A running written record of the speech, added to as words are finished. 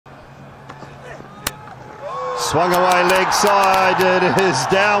Swung away leg side, it is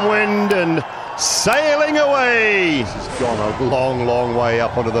downwind and sailing away. He's gone a long, long way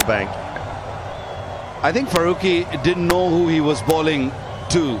up onto the bank. I think Farooqi didn't know who he was bowling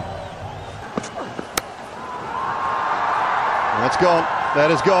to. That's gone. That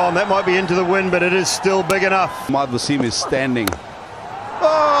is gone. That might be into the wind, but it is still big enough. Ahmad Wasim is standing.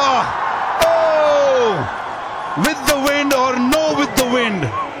 Oh! Oh! With the wind or no with the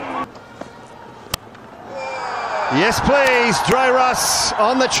wind? Yes, please. Dre Russ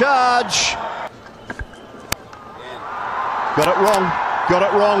on the charge. Got it wrong. Got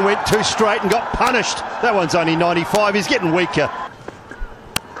it wrong. Went too straight and got punished. That one's only 95. He's getting weaker.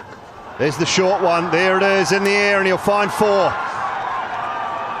 There's the short one. There it is in the air, and he'll find 4.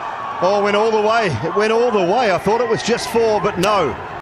 Oh, it went all the way. It went all the way. I thought it was just 4, but no.